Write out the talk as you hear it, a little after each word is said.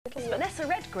Vanessa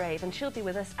Redgrave, and she'll be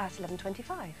with us at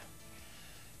 11:25.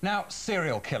 Now,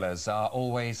 serial killers are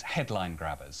always headline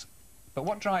grabbers. But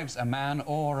what drives a man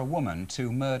or a woman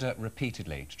to murder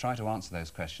repeatedly? To try to answer those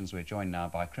questions, we're joined now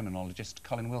by criminologist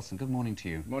Colin Wilson. Good morning to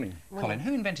you. Good morning. Colin,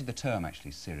 who invented the term,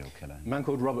 actually, serial killer? A man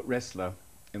called Robert Ressler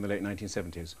in the late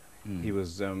 1970s. He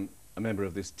was a member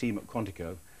of this team at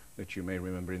Quantico that you may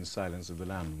remember in Silence of the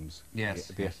Lambs. Yes.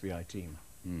 The FBI team.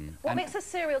 What makes a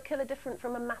serial killer different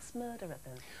from a mass murderer,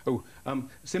 then? Oh,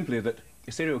 simply that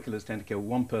serial killers tend to kill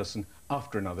one person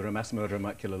after another. A mass murderer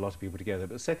might kill a lot of people together.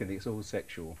 But secondly, it's all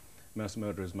sexual. Mass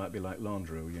murderers might be like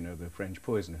Landru, you know, the French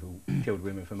poisoner who killed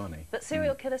women for money. But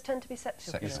serial killers tend to be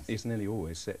sexual killers. It's nearly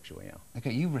always sexual, yeah.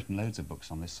 OK, you've written loads of books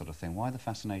on this sort of thing. Why the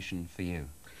fascination for you?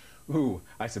 Ooh,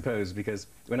 I suppose because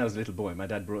when I was a little boy, my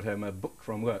dad brought home a book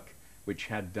from work which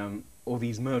had all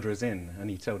these murderers in, and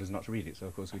he told us not to read it, so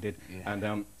of course we did. Yeah.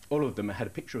 And all of them had a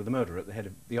picture of the murderer at the head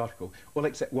of the article, all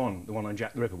except one, the one on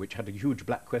Jack the Ripper, which had a huge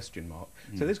black question mark.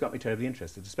 So this got me terribly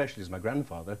interested, especially as my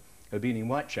grandfather had been in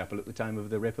Whitechapel at the time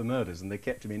of the Ripper murders, and they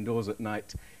kept him indoors at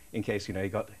night in case, you know, he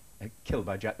got killed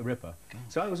by Jack the Ripper. God.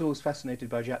 So I was always fascinated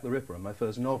by Jack the Ripper, and my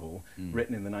first novel,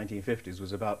 written in the 1950s,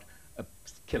 was about a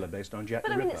killer based on Jack the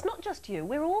Ripper. But I mean, it's not just you.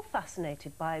 We're all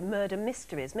fascinated by murder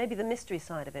mysteries, maybe the mystery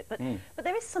side of it, but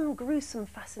there is some gruesome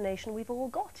fascination we've all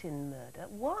got in murder.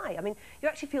 Why? I mean, you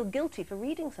actually feel guilty for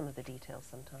reading some of the details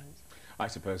sometimes. I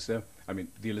suppose so. I mean,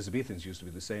 the Elizabethans used to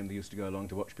be the same. They used to go along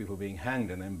to watch people being hanged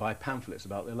and then buy pamphlets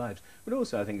about their lives. But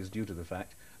also, I think it's due to the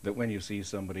fact that when you see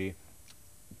somebody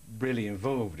really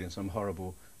involved in some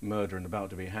horrible murder and about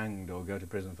to be hanged or go to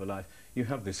prison for life, you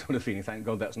have this sort of feeling, thank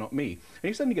God that's not me. And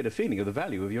you suddenly get a feeling of the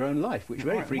value of your own life, which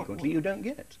very frequently you don't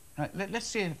get. Right, let's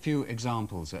see a few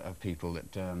examples of people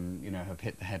that, you know, have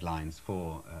hit the headlines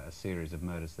for a series of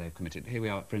murders they've committed. Here we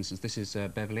are, for instance, this is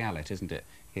Beverly Allitt, isn't it?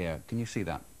 Here, can you see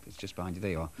that? It's just behind you,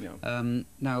 there you are. Yeah.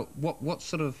 Now, what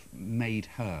sort of made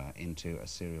her into a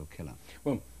serial killer?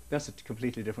 Well, that's a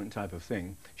completely different type of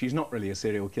thing. She's not really a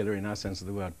serial killer in our sense of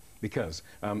the word, because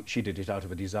she did it out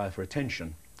of a desire for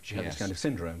attention. She had this kind of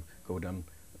syndrome called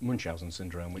Munchausen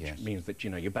syndrome, which means that, you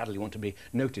know, you badly want to be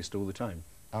noticed all the time.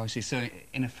 Oh, I see. So,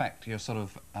 in effect, you're sort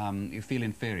of, you feel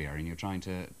inferior and you're trying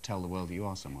to tell the world that you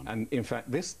are someone. And, in fact,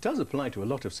 this does apply to a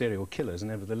lot of serial killers,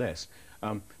 nevertheless.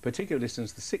 Particularly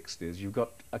since the 60s, you've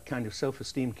got a kind of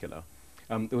self-esteem killer.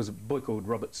 There was a boy called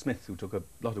Robert Smith who took a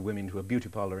lot of women to a beauty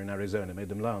parlour in Arizona, made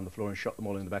them lie on the floor and shot them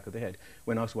all in the back of the head.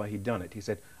 When asked why he'd done it, he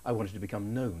said, I wanted to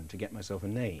become known, to get myself a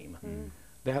name.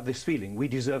 They have this feeling, we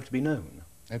deserve to be known.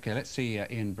 OK, let's see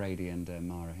Ian Brady and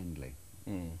Mara Hindley.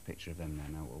 Picture of them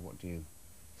there now. Well, what do you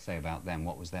say about them?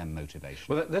 What was their motivation?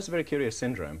 Well, that's a very curious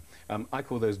syndrome. I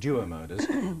call those duo murders.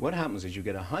 What happens is you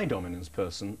get a high dominance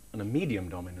person and a medium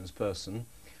dominance person.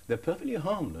 They're perfectly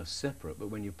harmless, separate, but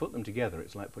when you put them together,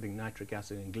 it's like putting nitric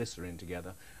acid and glycerin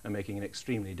together and making an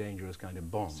extremely dangerous kind of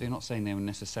bomb. So you're not saying they were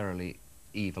necessarily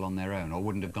evil on their own, or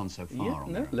wouldn't have gone so far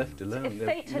on their own? No, left alone. If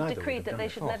fate had decreed that they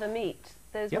should never meet,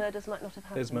 those murders might not have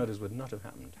happened. Those murders would not have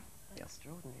happened. That's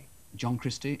extraordinary. John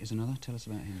Christie is another. Tell us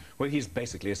about him. Well, he's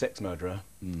basically a sex murderer.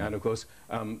 And, of course,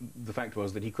 the fact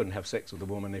was that he couldn't have sex with a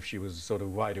woman if she was sort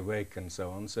of wide awake and so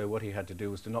on, so what he had to do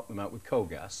was to knock them out with coal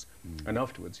gas, and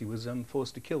afterwards he was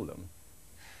forced to kill them.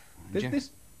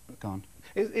 Go on.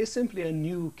 It's simply a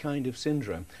new kind of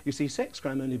syndrome. You see, sex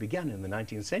crime only began in the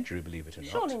 19th century, believe it or not.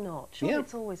 Surely not. Surely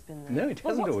it's always been there. No, it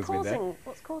hasn't always been there.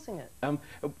 What's causing it?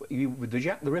 With the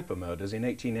Jack the Ripper murders in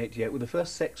 1888 were the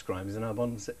first sex crimes in our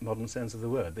modern sense of the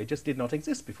word. They just did not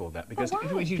exist before that, because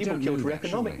people killed for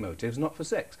economic motives, not for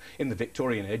sex. In the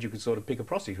Victorian age, you could sort of pick a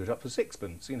prostitute up for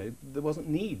sixpence. You know, there wasn't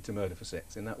need to murder for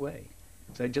sex in that way.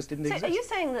 So it just didn't exist. Are you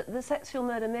saying that the sexual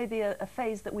murder may be a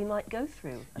phase that we might go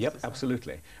through? Yep,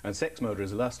 absolutely. And sex murder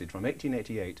has lasted from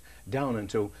 1888 down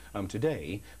until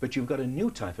today, but you've got a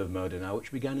new type of murder now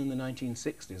which began in the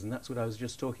 1960s, and that's what I was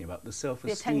just talking about, the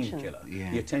self-esteem killer.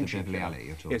 Yeah, the attention killer.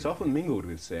 You're talking it's often mingled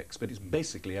with sex, but it's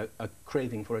basically a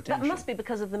craving for attention. That must be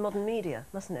because of the modern media,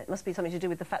 mustn't it? It must be something to do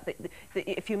with the fact that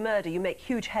if you murder, you make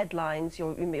huge headlines,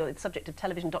 you're the subject of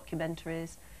television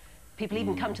documentaries. People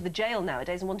even come to the jail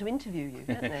nowadays and want to interview you,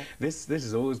 don't they? This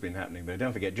has always been happening, though.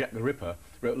 Don't forget, Jack the Ripper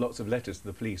wrote lots of letters to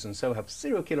the police, and so have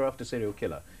serial killer after serial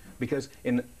killer, because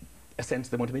in a sense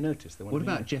they want to be noticed. What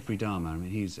about Jeffrey Dahmer? I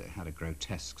mean, he's had a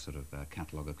grotesque sort of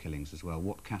catalogue of killings as well.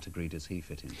 What category does he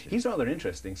fit into? He's rather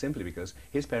interesting, simply because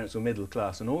his parents were middle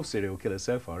class, and all serial killers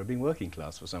so far have been working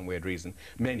class for some weird reason,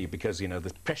 mainly because, you know,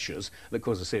 the pressures that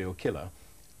cause a serial killer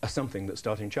are something that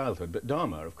start in childhood. But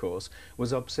Dahmer, of course,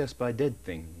 was obsessed by dead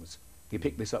things. He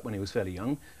picked this up when he was fairly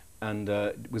young and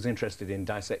was interested in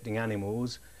dissecting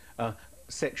animals.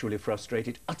 sexually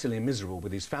frustrated, utterly miserable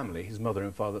with his family. His mother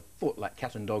and father fought like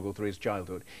cat and dog all through his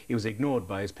childhood. He was ignored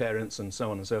by his parents and so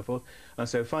on and so forth. And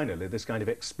so finally, this kind of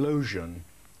explosion.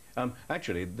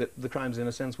 Actually, the crimes, in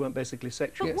a sense, weren't basically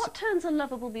sexual. But what turns a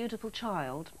lovable, beautiful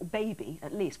child, or baby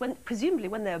at least, when presumably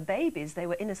when they were babies, they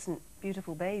were innocent,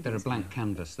 beautiful babies. They're a blank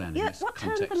canvas then. Yeah, in this what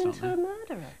turned context, them into aren't a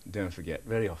they? murderer? Don't forget,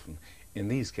 very often, in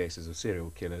these cases of serial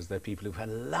killers, they're people who've had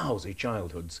lousy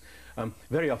childhoods.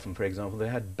 Very often, for example, they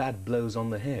had bad blows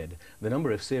on the head. The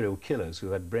number of serial killers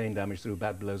who had brain damage through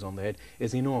bad blows on the head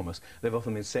is enormous. They've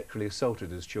often been sexually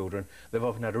assaulted as children. They've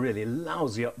often had a really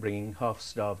lousy upbringing,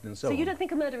 half-starved and so on. So you don't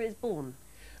think a murderer is born?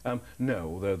 No,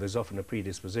 although there's often a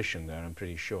predisposition there, I'm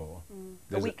pretty sure.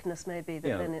 A weakness, maybe,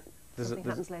 that then something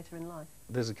happens later in life.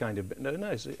 There's a kind of,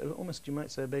 it's almost, you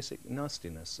might say, a basic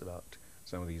nastiness about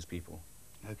some of these people.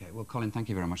 OK, well, Colin, thank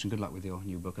you very much, and good luck with your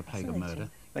new book, A Plague of Murder.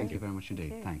 Thank you very much indeed.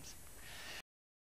 Thank you. Thanks.